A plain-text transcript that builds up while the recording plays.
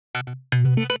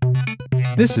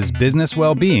This is Business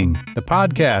Wellbeing, the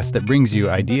podcast that brings you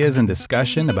ideas and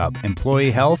discussion about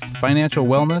employee health, financial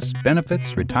wellness,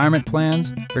 benefits, retirement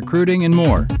plans, recruiting, and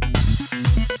more.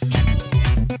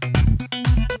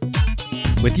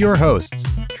 With your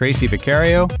hosts, Tracy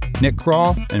Vicario, Nick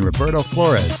Kroll, and Roberto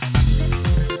Flores.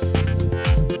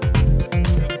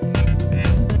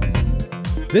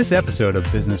 This episode of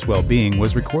Business Wellbeing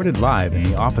was recorded live in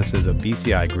the offices of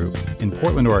BCI Group in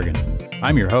Portland, Oregon.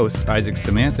 I'm your host, Isaac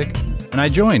Szymanczyk, and I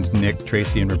joined Nick,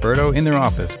 Tracy, and Roberto in their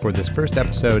office for this first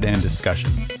episode and discussion.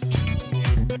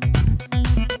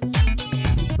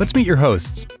 Let's meet your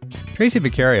hosts. Tracy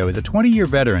Vicario is a 20-year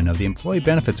veteran of the employee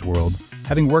benefits world,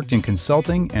 having worked in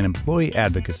consulting and employee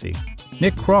advocacy.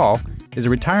 Nick Kroll is a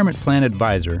retirement plan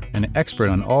advisor and an expert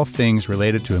on all things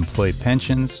related to employee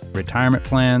pensions, retirement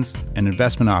plans, and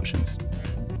investment options.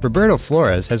 Roberto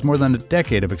Flores has more than a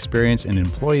decade of experience in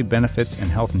employee benefits and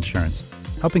health insurance,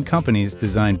 helping companies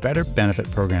design better benefit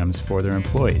programs for their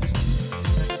employees.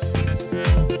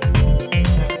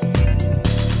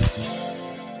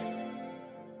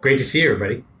 Great to see you,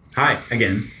 everybody. Hi,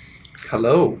 again.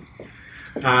 Hello.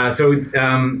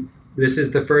 This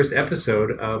is the first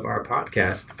episode of our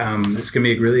podcast. This is going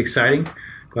to be really exciting.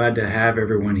 Glad to have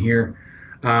everyone here.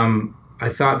 I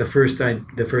thought the first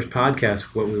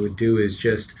podcast, what we would do is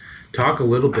just talk a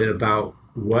little bit about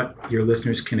what your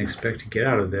listeners can expect to get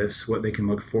out of this, what they can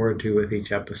look forward to with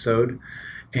each episode,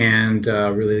 and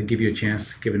really give you a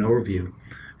chance to give an overview.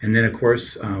 And then, of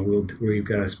course, we've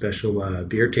got a special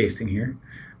beer tasting here.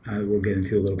 We'll get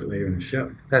into a little bit later in the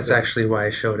show. That's actually why I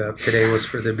showed up. Today was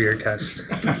for the beer test.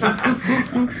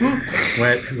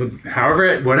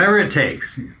 Whatever it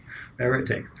takes.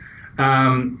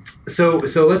 So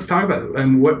let's talk about it.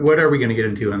 And what are we going to get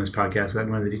into on this podcast? I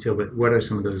don't know the detail, but what are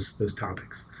some of those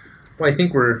topics? Well, I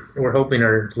think we're hoping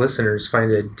our listeners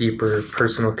find a deeper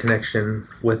personal connection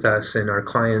with us and our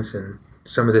clients, and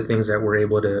some of the things that we're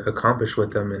able to accomplish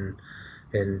with them,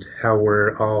 and how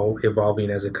we're all evolving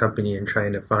as a company and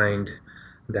trying to find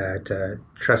that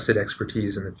trusted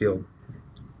expertise in the field.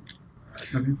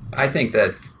 Okay. I think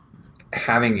that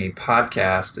having a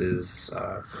podcast is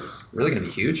really going to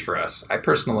be huge for us. I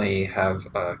personally have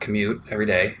a commute every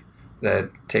day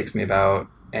that takes me about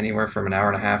anywhere from an hour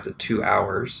and a half to 2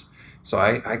 hours. So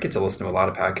I get to listen to a lot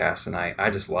of podcasts, and I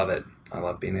just love it. I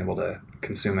love being able to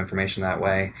consume information that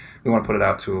way. We want to put it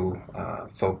out to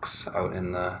folks out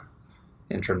in the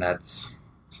intranets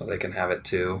so they can have it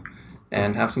too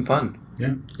and have some fun.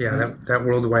 Yeah, that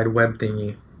World Wide Web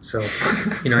thingy. So,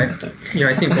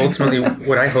 I think ultimately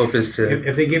what I hope is to...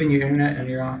 Have they given you internet and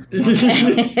you're on?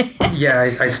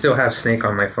 Yeah, I still have Snake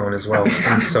on my phone as well.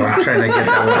 So I'm trying to get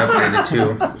that one updated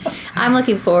too. I'm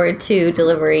looking forward to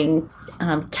delivering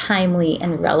timely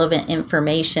and relevant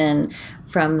information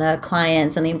from the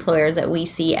clients and the employers that we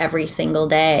see every single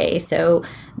day, so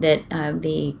that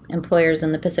the employers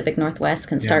in the Pacific Northwest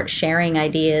can start sharing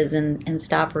ideas and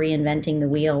stop reinventing the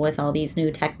wheel with all these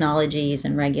new technologies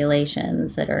and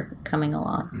regulations that are coming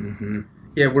along. Mm-hmm.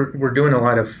 Yeah, we're doing a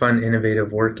lot of fun,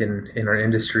 innovative work in our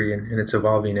industry, and it's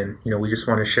evolving, and we just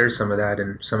want to share some of that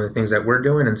and some of the things that we're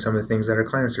doing and some of the things that our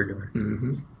clients are doing.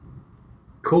 Mm-hmm.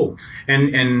 Cool.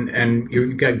 And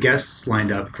you've got guests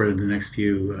lined up for the next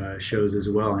few shows as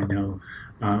well, I know.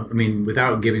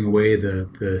 Without giving away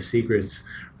the secrets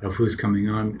of who's coming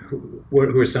on, who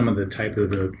are some of the type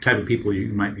of people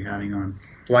you might be having on?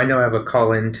 Well, I know I have a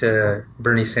call in to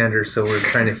Bernie Sanders, so we're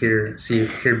trying to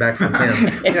hear back from him.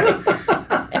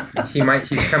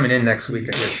 He's coming in next week,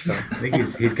 I guess. So. I think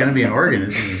he's going to be in Oregon,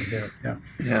 isn't he?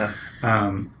 Yeah.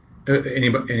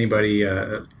 Anybody?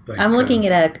 I'm looking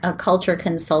at a culture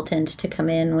consultant to come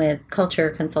in with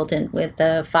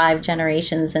the 5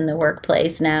 generations in the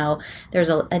workplace now. There's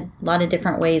a lot of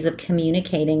different ways of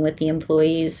communicating with the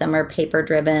employees. Some are paper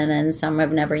driven and some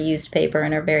have never used paper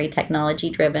and are very technology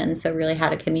driven. So really how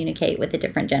to communicate with the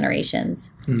different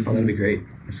generations. Mm-hmm. Oh, that'd be great.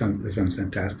 That sounds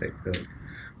fantastic.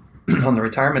 On the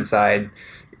retirement side,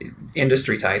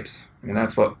 industry types.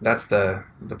 That's the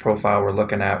profile we're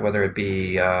looking at, whether it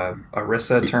be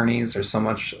ERISA attorneys. There's so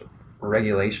much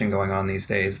regulation going on these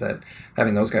days that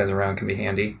having those guys around can be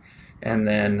handy. And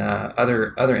then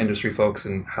other industry folks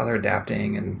and how they're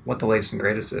adapting and what the latest and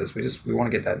greatest is. We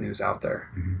want to get that news out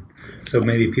there. Mm-hmm. So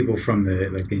maybe people from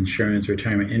the insurance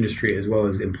retirement industry, as well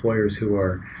as employers who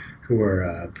are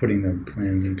putting the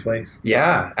plans in place.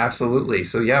 Yeah, absolutely.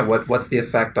 So what's the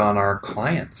effect on our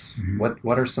clients? Mm-hmm.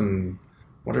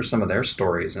 What are some of their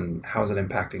stories and how is it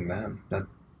impacting them? That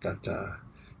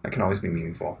can always be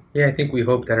meaningful. Yeah, I think we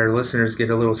hope that our listeners get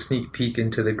a little sneak peek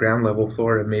into the ground level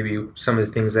floor of maybe some of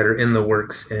the things that are in the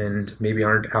works and maybe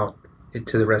aren't out it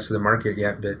to the rest of the market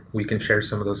yet, but we can share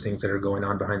some of those things that are going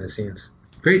on behind the scenes.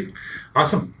 Great,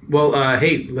 awesome. Well,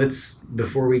 hey,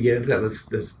 before we get into that,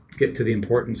 let's get to the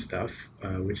important stuff,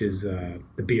 which is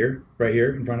the beer right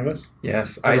here in front of us.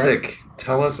 Yes, Isaac,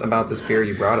 tell us about this beer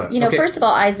you brought us. Okay. First of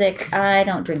all, Isaac, I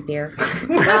don't drink beer.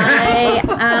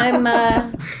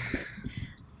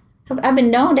 I've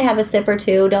been known to have a sip or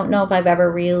two. Don't know if I've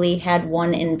ever really had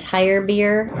one entire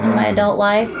beer in my adult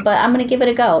life, but I'm going to give it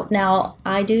a go. Now,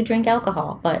 I do drink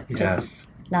alcohol, but just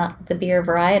not the beer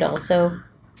varietal. So,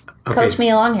 coach me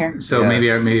along here. So maybe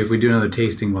if we do another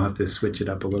tasting, we'll have to switch it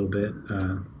up a little bit,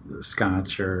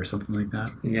 Scotch or something like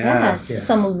that. Yes.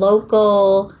 Some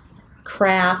local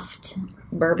craft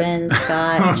bourbon,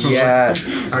 Scotch.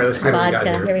 Yes. All right, let's see what we got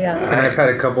vodka. Here we go. And I've had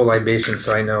a couple libations,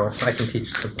 so I know I can teach you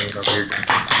something about beer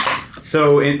drinking.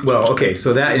 So,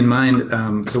 so that in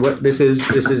mind, so what this is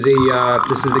a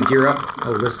Gear Up.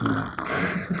 Oh, listen to that.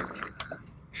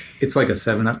 It's like a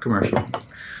 7-Up commercial.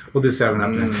 We'll do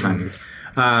 7-Up next time.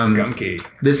 Skunky.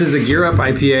 This is a Gear Up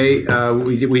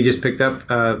IPA. We just picked up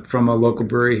from a local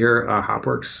brewery here,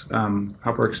 Hopworks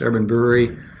Urban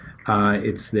Brewery.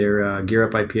 It's their Gear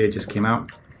Up IPA just came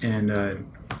out, and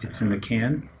it's in a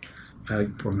can.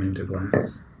 Pour me into a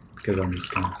glass because I'm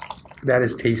just kind of. That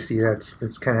is tasty.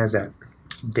 That's kind of has that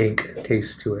dank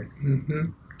taste to it.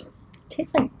 Mm-hmm.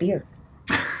 Tastes like beer.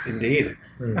 Indeed.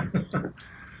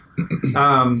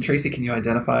 Tracy, can you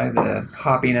identify the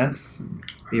hoppiness,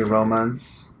 the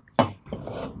aromas?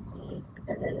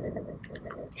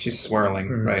 She's swirling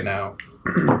right now.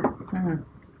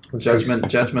 Judgment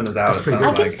is out, it sounds I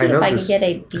like. can see if I could get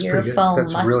a beer foam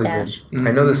That's mustache. really good. Mm-hmm.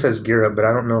 I know this says Gear Up, but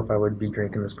I don't know if I would be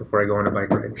drinking this before I go on a bike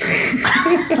ride.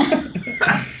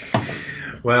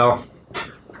 Well,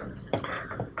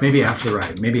 maybe after the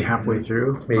ride, maybe halfway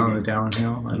through on the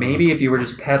downhill. Maybe if you were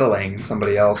just pedaling and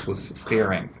somebody else was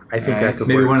steering. I think that could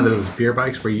maybe work. one of those beer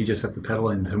bikes where you just have to pedal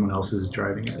and someone else is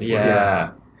driving it.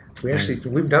 Yeah.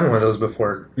 We've done one of those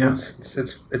before. Yeah.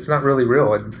 It's not really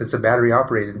real. It's a battery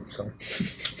operated. So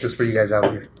just for you guys out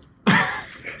here.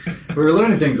 We're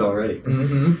learning things already.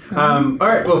 Mm-hmm. All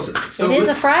right. Well, so It is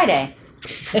a Friday.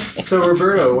 So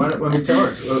Roberto, why don't you tell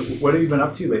us what have you been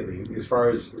up to lately, as far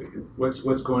as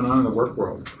what's going on in the work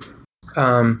world?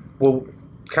 Well,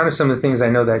 kind of some of the things I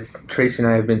know that Tracy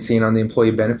and I have been seeing on the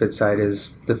employee benefit side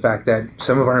is the fact that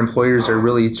some of our employers are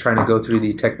really trying to go through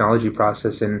the technology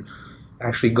process and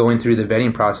actually going through the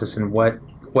vetting process and what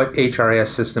HRIS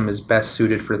system is best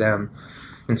suited for them.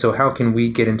 And so how can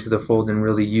we get into the fold and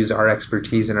really use our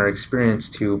expertise and our experience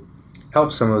to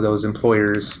help some of those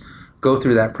employers go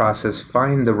through that process,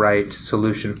 find the right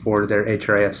solution for their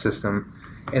HRIS system,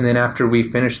 and then after we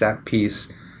finish that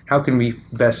piece, how can we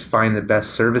best find the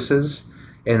best services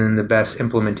and then the best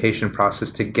implementation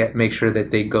process to make sure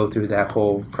that they go through that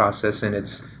whole process and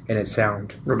it's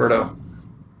sound. Roberto,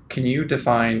 can you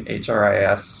define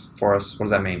HRIS for us? What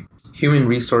does that mean? Human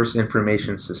Resource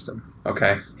Information System.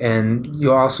 Okay. And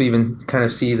you'll also even kind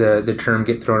of see the term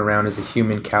get thrown around as a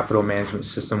Human Capital Management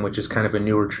System, which is kind of a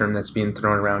newer term that's being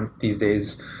thrown around these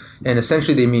days. And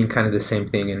essentially they mean kind of the same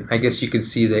thing. And I guess you can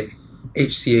see the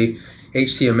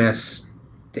HCMS,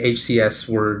 the HCS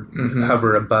word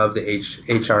hover above the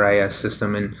HRIS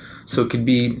system. And so it could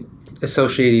be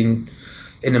associating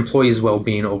an employee's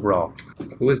well-being overall.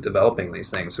 Who is developing these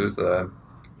things? Who's the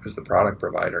product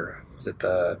provider? Is it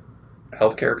the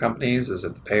healthcare companies? Is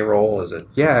it the payroll? Is it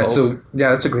both?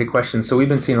 That's a great question. So we've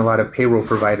been seeing a lot of payroll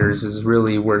providers is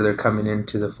really where they're coming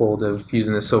into the fold of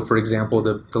using this. So for example,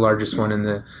 the largest one in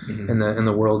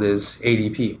the world is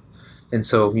ADP. And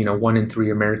so, 1 in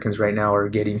 3 Americans right now are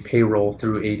getting payroll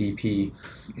through ADP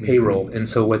payroll. And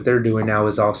so what they're doing now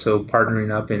is also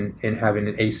partnering up and having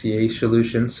an ACA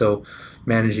solution. So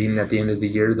managing at the end of the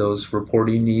year those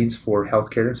reporting needs for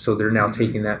healthcare. So they're now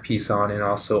taking that piece on and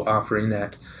also offering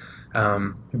that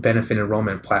benefit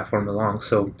enrollment platform along.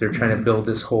 So they're trying to build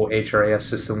this whole HRIS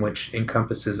system, which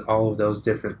encompasses all of those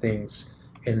different things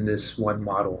in this one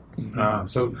model.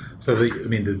 So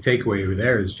the takeaway over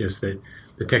there is just that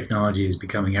the technology is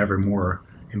becoming ever more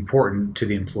important to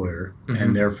the employer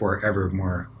and therefore ever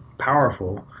more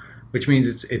powerful, which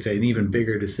means it's an even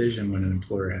bigger decision when an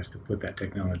employer has to put that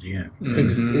technology in.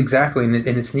 Exactly, and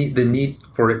it's neat. The need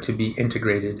for it to be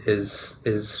integrated is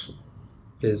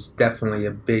definitely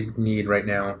a big need right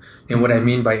now. And what I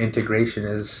mean by integration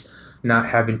is not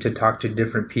having to talk to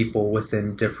different people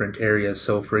within different areas.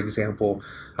 So for example,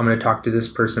 I'm going to talk to this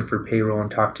person for payroll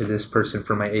and talk to this person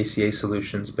for my ACA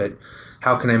solutions, but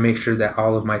how can I make sure that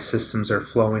all of my systems are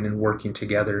flowing and working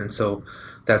together? And so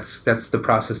that's the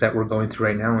process that we're going through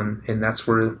right now, and that's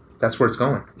where it's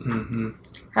going.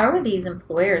 how are these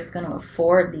employers going to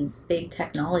afford these big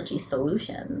technology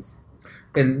solutions?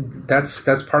 And that's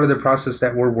part of the process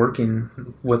that we're working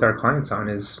with our clients on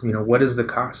is, what is the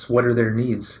cost? What are their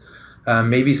needs?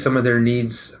 Maybe some of their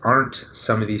needs aren't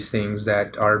some of these things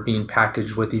that are being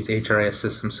packaged with these HRIS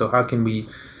systems. So how can we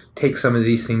take some of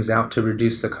these things out to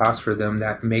reduce the cost for them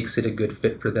that makes it a good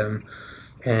fit for them?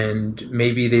 And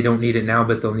maybe they don't need it now,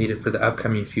 but they'll need it for the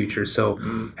upcoming future. So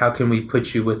how can we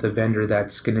put you with a vendor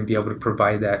that's going to be able to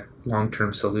provide that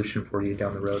long-term solution for you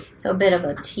down the road? So a bit of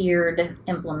a tiered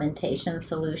implementation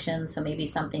solution. So maybe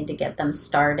something to get them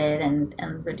started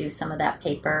and reduce some of that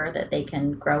paper that they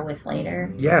can grow with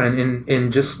later. Yeah,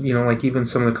 and just, like even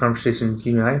some of the conversations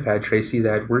you and I have had, Tracy,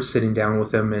 that we're sitting down with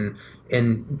them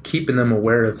and keeping them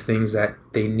aware of things that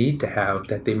they need to have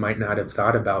that they might not have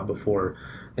thought about before.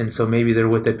 And so maybe they're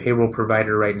with a payroll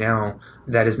provider right now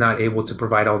that is not able to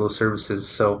provide all those services.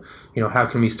 So, how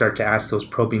can we start to ask those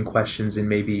probing questions and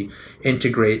maybe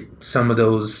integrate some of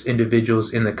those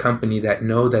individuals in the company that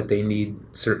know that they need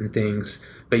certain things,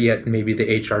 but yet maybe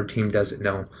the HR team doesn't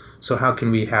know. So how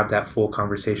can we have that full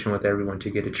conversation with everyone to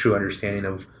get a true understanding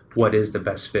of what is the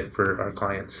best fit for our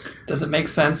clients? Does it make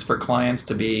sense for clients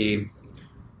to be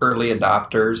early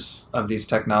adopters of these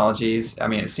technologies? I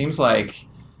mean, it seems like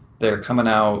they're coming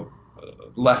out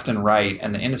left and right,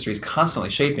 and the industry is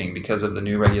constantly shaping because of the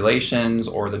new regulations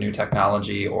or the new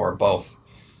technology or both.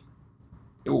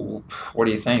 What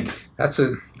do you think? I'm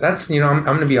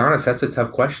going to be honest, that's a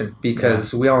tough question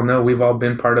because we all know we've all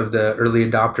been part of the early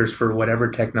adopters for whatever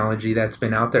technology that's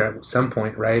been out there at some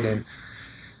point, right? And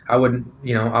I would,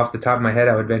 off the top of my head,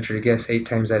 I would venture to guess 8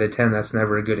 times out of 10, that's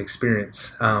never a good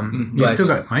experience. You still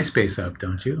got MySpace up,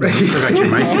 don't you? You still got your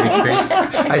MySpace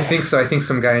page. I think so. I think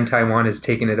some guy in Taiwan is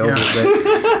taking it over, but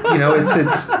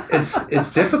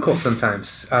it's difficult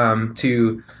sometimes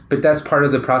but that's part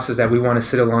of the process that we want to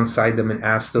sit alongside them and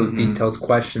ask those detailed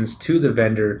questions to the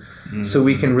vendor so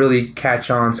we can really catch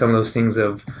on some of those things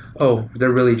of,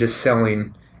 they're really just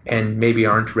selling and maybe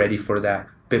aren't ready for that.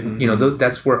 But,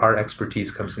 that's where our expertise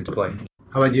comes into play.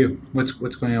 How about you? What's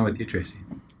going on with you, Tracy?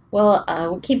 Well,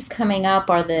 what keeps coming up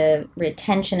are the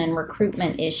retention and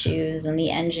recruitment issues in the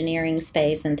engineering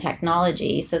space and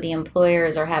technology. So the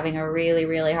employers are having a really,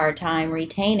 really hard time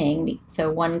retaining. So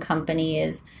one company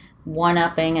is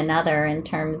one-upping another in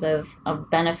terms of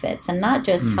benefits, and not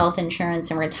just health insurance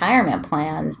and retirement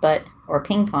plans, or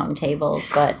ping pong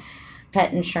tables, but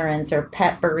pet insurance or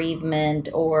pet bereavement,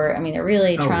 they're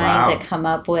really trying to come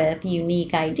up with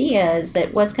unique ideas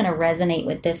that what's going to resonate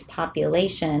with this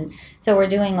population. So we're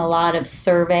doing a lot of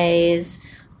surveys,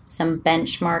 some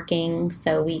benchmarking,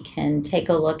 so we can take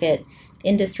a look at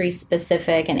industry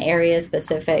specific and area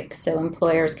specific so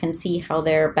employers can see how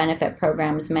their benefit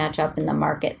programs match up in the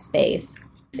market space.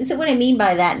 So what I mean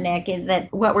by that, Nick, is that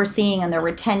what we're seeing on the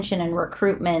retention and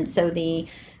recruitment,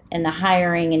 and the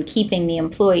hiring and keeping the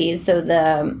employees. So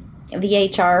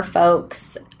the HR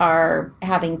folks are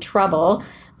having trouble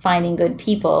finding good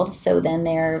people. So then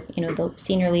they're, the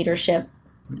senior leadership,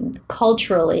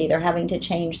 culturally, they're having to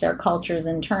change their cultures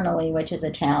internally, which is a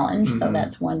challenge. So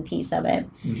that's one piece of it.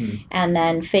 And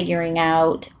then figuring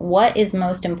out what is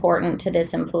most important to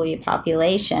this employee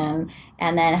population,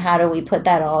 and then how do we put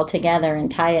that all together and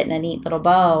tie it in a neat little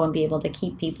bow and be able to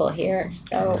keep people here.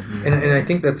 So, and I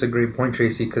think that's a great point,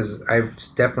 Tracy, because I've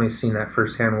definitely seen that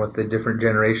firsthand with the different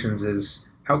generations is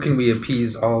how can we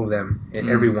appease all of them and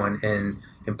everyone and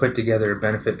put together a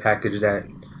benefit package that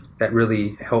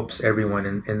really helps everyone,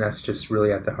 and that's just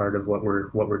really at the heart of what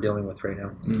we're dealing with right now.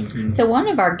 So one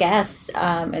of our guests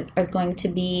is going to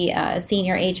be a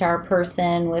senior HR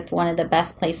person with one of the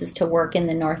best places to work in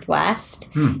the Northwest,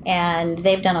 and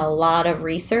they've done a lot of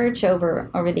research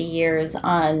over the years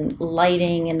on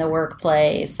lighting in the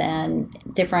workplace and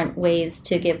different ways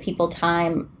to give people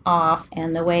time off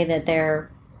and the way that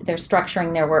they're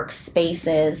structuring their work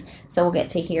spaces. So we'll get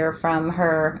to hear from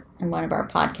her in one of our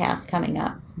podcasts coming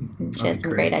up. She has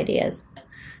some great ideas.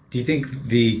 Do you think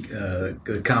the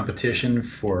competition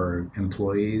for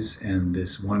employees and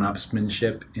this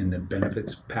one-upsmanship in the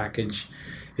benefits package,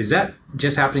 is that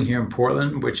just happening here in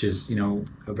Portland, which is,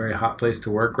 a very hot place to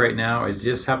work right now? Or is it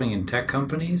just happening in tech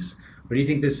companies? Or do you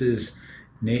think this is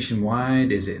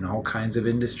nationwide? Is it in all kinds of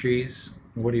industries?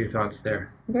 What are your thoughts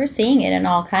there? We're seeing it in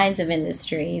all kinds of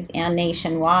industries and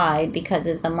nationwide because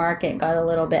as the market got a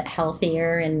little bit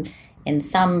healthier and in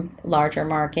some larger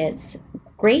markets,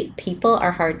 great people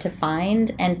are hard to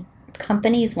find, and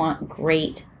companies want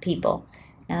great people,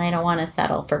 and they don't want to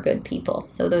settle for good people.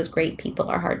 So those great people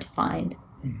are hard to find.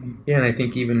 Yeah, and I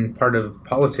think even part of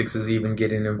politics is even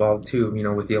getting involved too,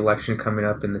 with the election coming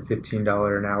up and the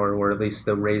 $15 an hour, or at least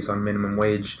the raise on minimum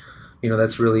wage.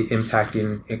 that's really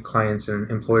impacting clients and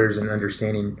employers and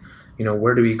understanding,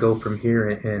 where do we go from here?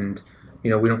 And we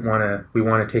want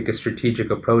to take a strategic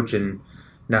approach and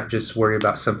not just worry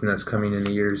about something that's coming in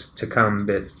the years to come,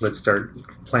 but let's start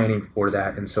planning for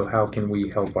that. And so how can we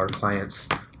help our clients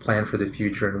plan for the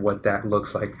future and what that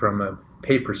looks like from a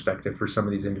pay perspective for some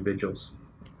of these individuals?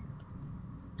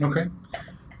 Okay.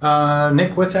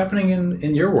 Nick, what's happening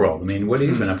in your world? I mean, what have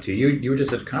you been up to? You were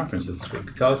just at a conference this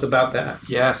week. Tell us about that.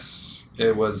 Yes,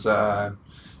 it was a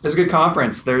good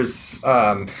conference. There's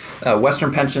a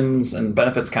Western Pensions and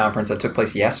Benefits Conference that took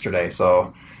place yesterday,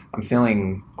 so I'm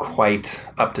feeling quite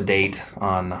up to date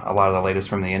on a lot of the latest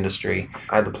from the industry.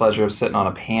 I had the pleasure of sitting on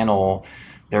a panel.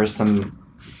 There's some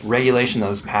regulation that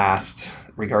was passed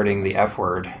regarding the F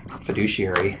word,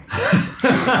 fiduciary.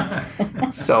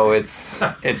 So it's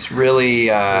really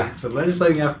so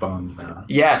legislating F-bombs now.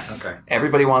 Yes. Okay.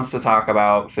 Everybody wants to talk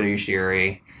about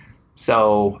fiduciary.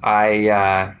 So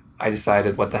I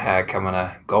decided, what the heck, I'm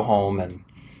gonna go home and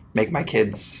make my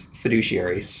kids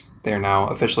fiduciaries. They're now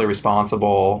officially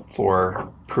responsible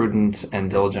for prudent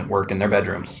and diligent work in their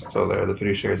bedrooms. So they're the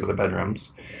fiduciaries of the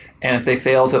bedrooms. And if they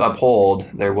fail to uphold,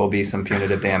 there will be some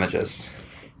punitive damages.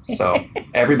 So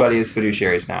everybody is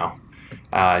fiduciaries now.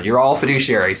 You're all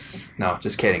fiduciaries. No,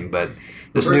 just kidding. But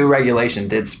this new regulation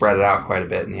did spread it out quite a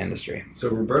bit in the industry. So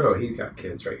Roberto, he's got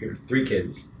kids, right? Here, 3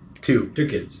 kids. Two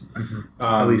kids. Mm-hmm.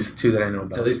 At least 2 that I know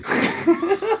about. At least.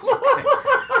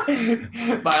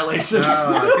 Violation.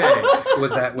 Oh, okay.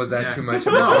 Was that too much?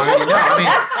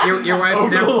 I mean, your wife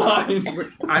Over never. the line.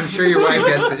 I'm sure your wife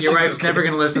gets it. Your wife's never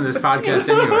going to listen to this podcast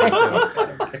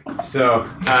anyway. So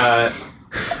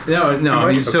no.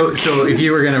 I mean, so if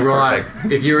you were going to roll out,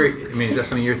 is that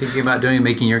something you're thinking about doing?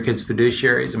 Making your kids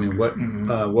fiduciaries? I mean,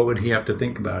 what would he have to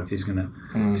think about if he's going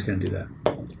to do that?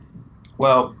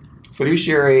 Well,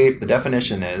 fiduciary, the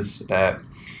definition is that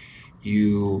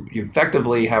you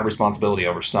effectively have responsibility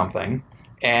over something,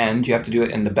 and you have to do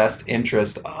it in the best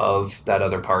interest of that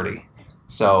other party.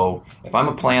 So if I'm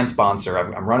a plan sponsor,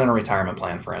 I'm running a retirement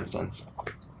plan, for instance,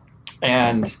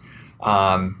 and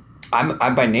I'm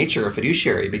by nature a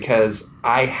fiduciary because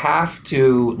I have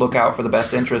to look out for the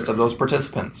best interest of those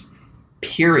participants.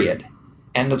 Period.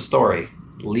 End of story.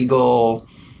 Legal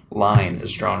line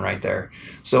is drawn right there.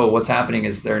 So what's happening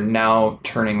is they're now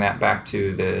turning that back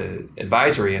to the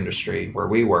advisory industry where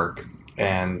we work.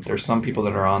 And there's some people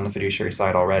that are on the fiduciary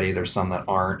side already. There's some that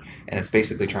aren't. And it's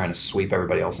basically trying to sweep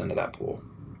everybody else into that pool.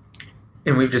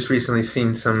 And we've just recently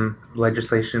seen some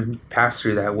legislation pass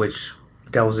through that, which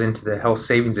delves into the health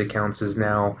savings accounts. Is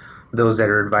now those that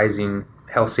are advising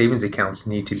health savings accounts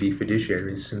need to be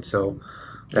fiduciaries. And so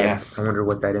yes. I wonder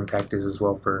what that impact is as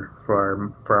well for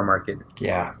our market.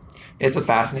 Yeah. It's a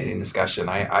fascinating discussion.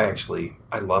 I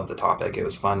love the topic. It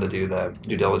was fun to do the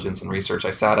due diligence and research. I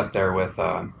sat up there with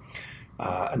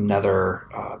another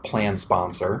plan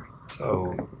sponsor.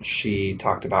 So she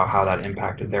talked about how that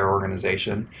impacted their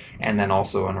organization, and then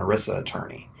also an ERISA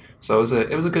attorney. So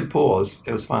it was a good pool.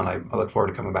 It was fun. I look forward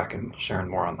to coming back and sharing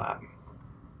more on that.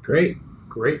 Great.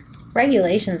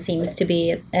 Regulation seems to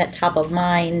be at top of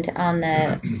mind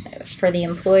for the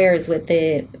employers with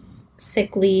the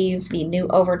sick leave, the new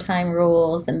overtime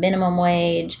rules, the minimum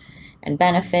wage, and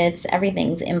benefits.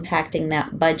 Everything's impacting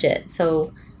that budget.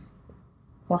 So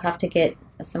we'll have to get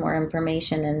some more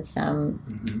information and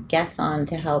some guests on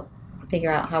to help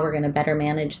figure out how we're going to better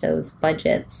manage those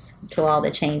budgets to all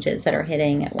the changes that are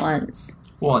hitting at once.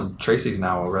 Well, and Tracy's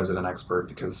now a resident expert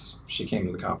because she came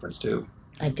to the conference too.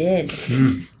 I did.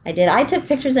 I took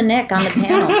pictures of Nick on the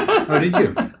panel. Oh, did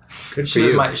you? Good She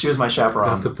was my chaperone.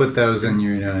 You'll have to put those in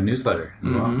your newsletter.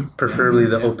 Mm-hmm. Preferably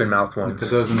the open mouth ones.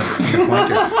 Put those in the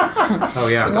pointer. Oh,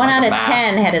 yeah. 1 out of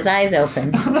 10 had his eyes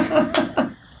open.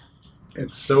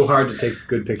 It's so hard to take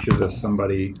good pictures of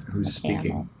somebody who's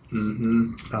speaking.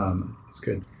 It's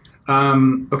good.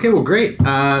 Okay, well, great.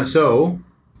 So,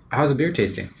 how's the beer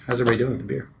tasting? How's everybody doing with the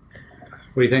beer?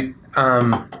 What do you think?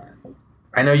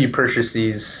 I know you purchased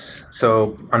these,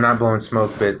 so I'm not blowing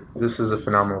smoke, but this is a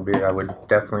phenomenal beer. I would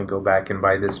definitely go back and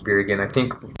buy this beer again. I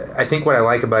think what I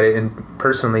like about it, and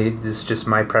personally, this is just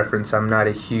my preference, I'm not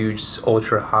a huge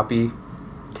ultra hoppy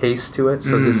taste to it,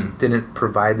 so this didn't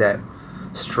provide that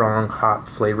strong hop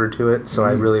flavor to it, so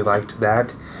I really liked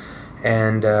that.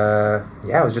 And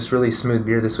it was just really smooth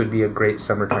beer. This would be a great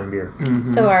summertime beer.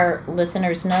 So our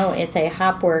listeners know it's a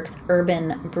Hopworks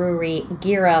Urban Brewery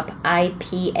Gear Up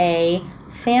IPA,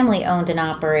 family owned and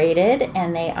operated,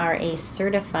 and they are a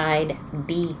certified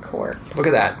B Corp. Look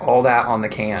at that. All that on the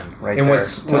can right and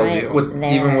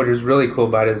there. What is really cool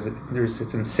about it is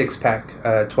it's in 6-pack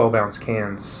 12-ounce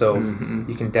cans, so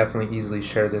you can definitely easily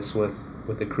share this with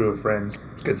with a crew of friends.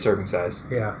 Good serving size.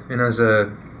 Yeah, and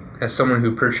as someone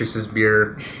who purchases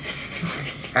beer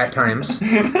at times,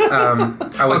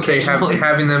 I would say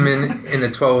having them in a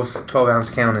 12 ounce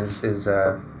count is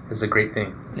a great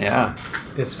thing. Yeah,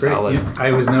 it's solid. great.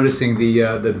 I was noticing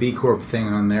the B Corp thing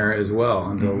on there as well,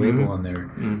 on the label on there.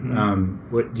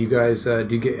 What do you guys do?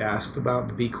 You get asked about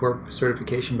the B Corp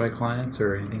certification by clients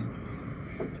or anything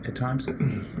at times?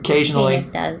 Occasionally,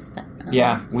 it does. But,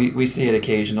 yeah, we see it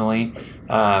occasionally.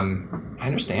 I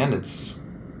understand it's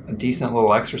a decent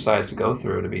little exercise to go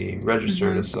through to be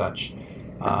registered as such.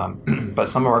 But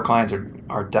some of our clients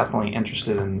are definitely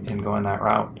interested in going that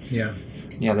route. Yeah.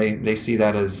 Yeah, they see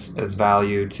that as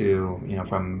value to,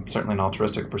 from certainly an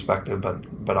altruistic perspective,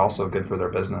 but also good for their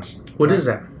business. What is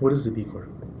that? What is the B Corp?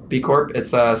 B Corp,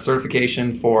 it's a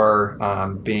certification for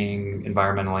being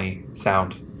environmentally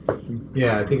sound.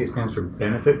 Yeah, I think it stands for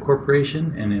Benefit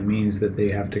Corporation, and it means that they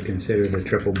have to consider the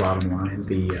triple bottom line,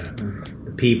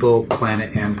 the people,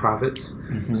 planet, and profits.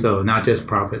 So not just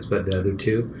profits, but the other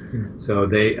two. So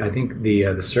I think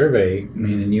the survey,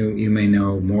 and you may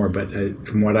know more, but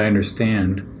from what I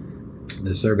understand,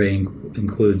 the survey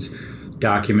includes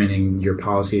documenting your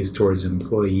policies towards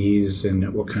employees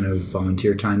and what kind of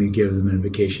volunteer time you give them and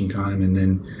vacation time, and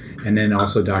then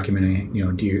also documenting,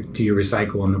 do you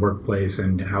recycle in the workplace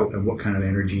and what kind of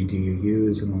energy do you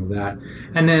use and all of that,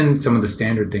 and then some of the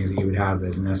standard things that you would have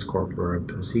as an S Corp or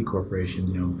a C corporation,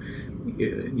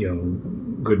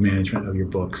 good management of your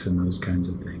books and those kinds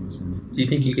of things. And do you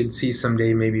think you could see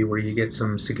someday maybe where you get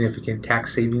some significant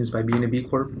tax savings by being a B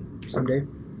Corp someday?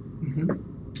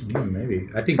 Yeah, maybe.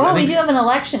 I think. Well, we do have an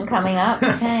election coming up.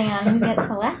 Depending on who gets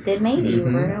elected, maybe.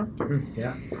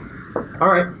 Yeah. All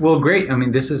right. Well, great. I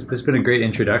mean, this has been a great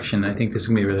introduction. I think this is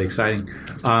going to be really exciting.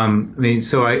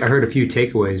 So I heard a few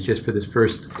takeaways just for this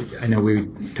first. I know we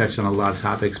touched on a lot of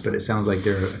topics, but it sounds like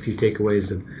there are a few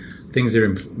takeaways of things that are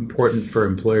important for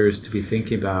employers to be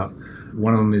thinking about.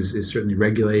 One of them is certainly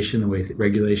regulation, the way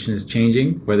regulation is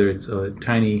changing, whether it's a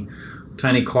tiny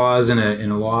clause in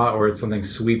a law or it's something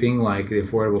sweeping like the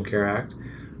Affordable Care Act.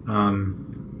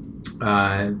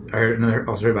 I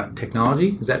also heard about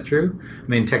technology. Is that true? I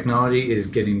mean, technology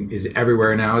is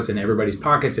everywhere now. It's in everybody's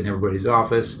pockets, in everybody's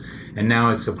office, and now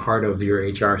it's a part of your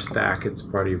HR stack. It's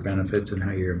part of your benefits and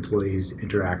how your employees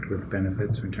interact with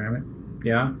benefits, retirement.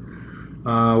 Yeah.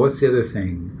 What's the other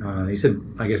thing? You said,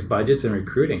 I guess, budgets and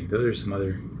recruiting. Those are some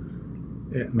other.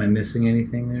 Am I missing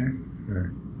anything there?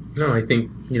 Or? No, I think,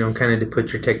 kind of to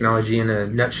put your technology in a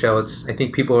nutshell, I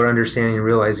think people are understanding and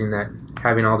realizing that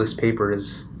having all this paper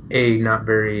is, A, not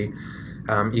very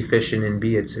efficient, and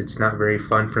B, it's not very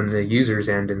fun from the user's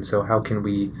end. And so how can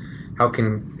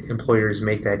employers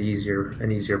make that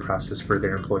an easier process for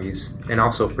their employees and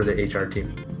also for the HR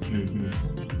team?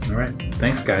 All right.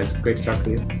 Thanks, guys. Great to talk to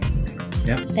you.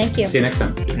 Yeah. Thank you. See you next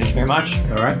time. Thank you very much.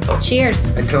 All right. Cheers.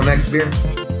 Until next beer.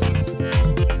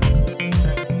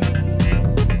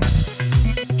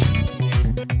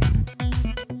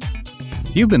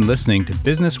 You've been listening to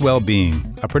Business Wellbeing,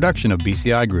 a production of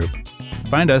BCI Group.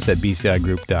 Find us at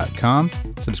bcigroup.com,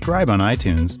 subscribe on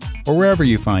iTunes, or wherever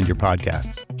you find your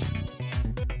podcasts.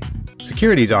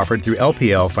 Securities offered through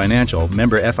LPL Financial,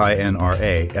 member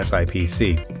FINRA,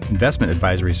 SIPC. Investment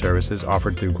advisory services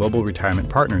offered through Global Retirement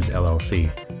Partners, LLC,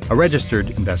 a registered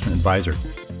investment advisor.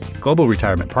 Global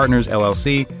Retirement Partners,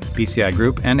 LLC, BCI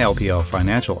Group, and LPL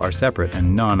Financial are separate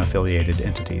and non-affiliated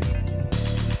entities.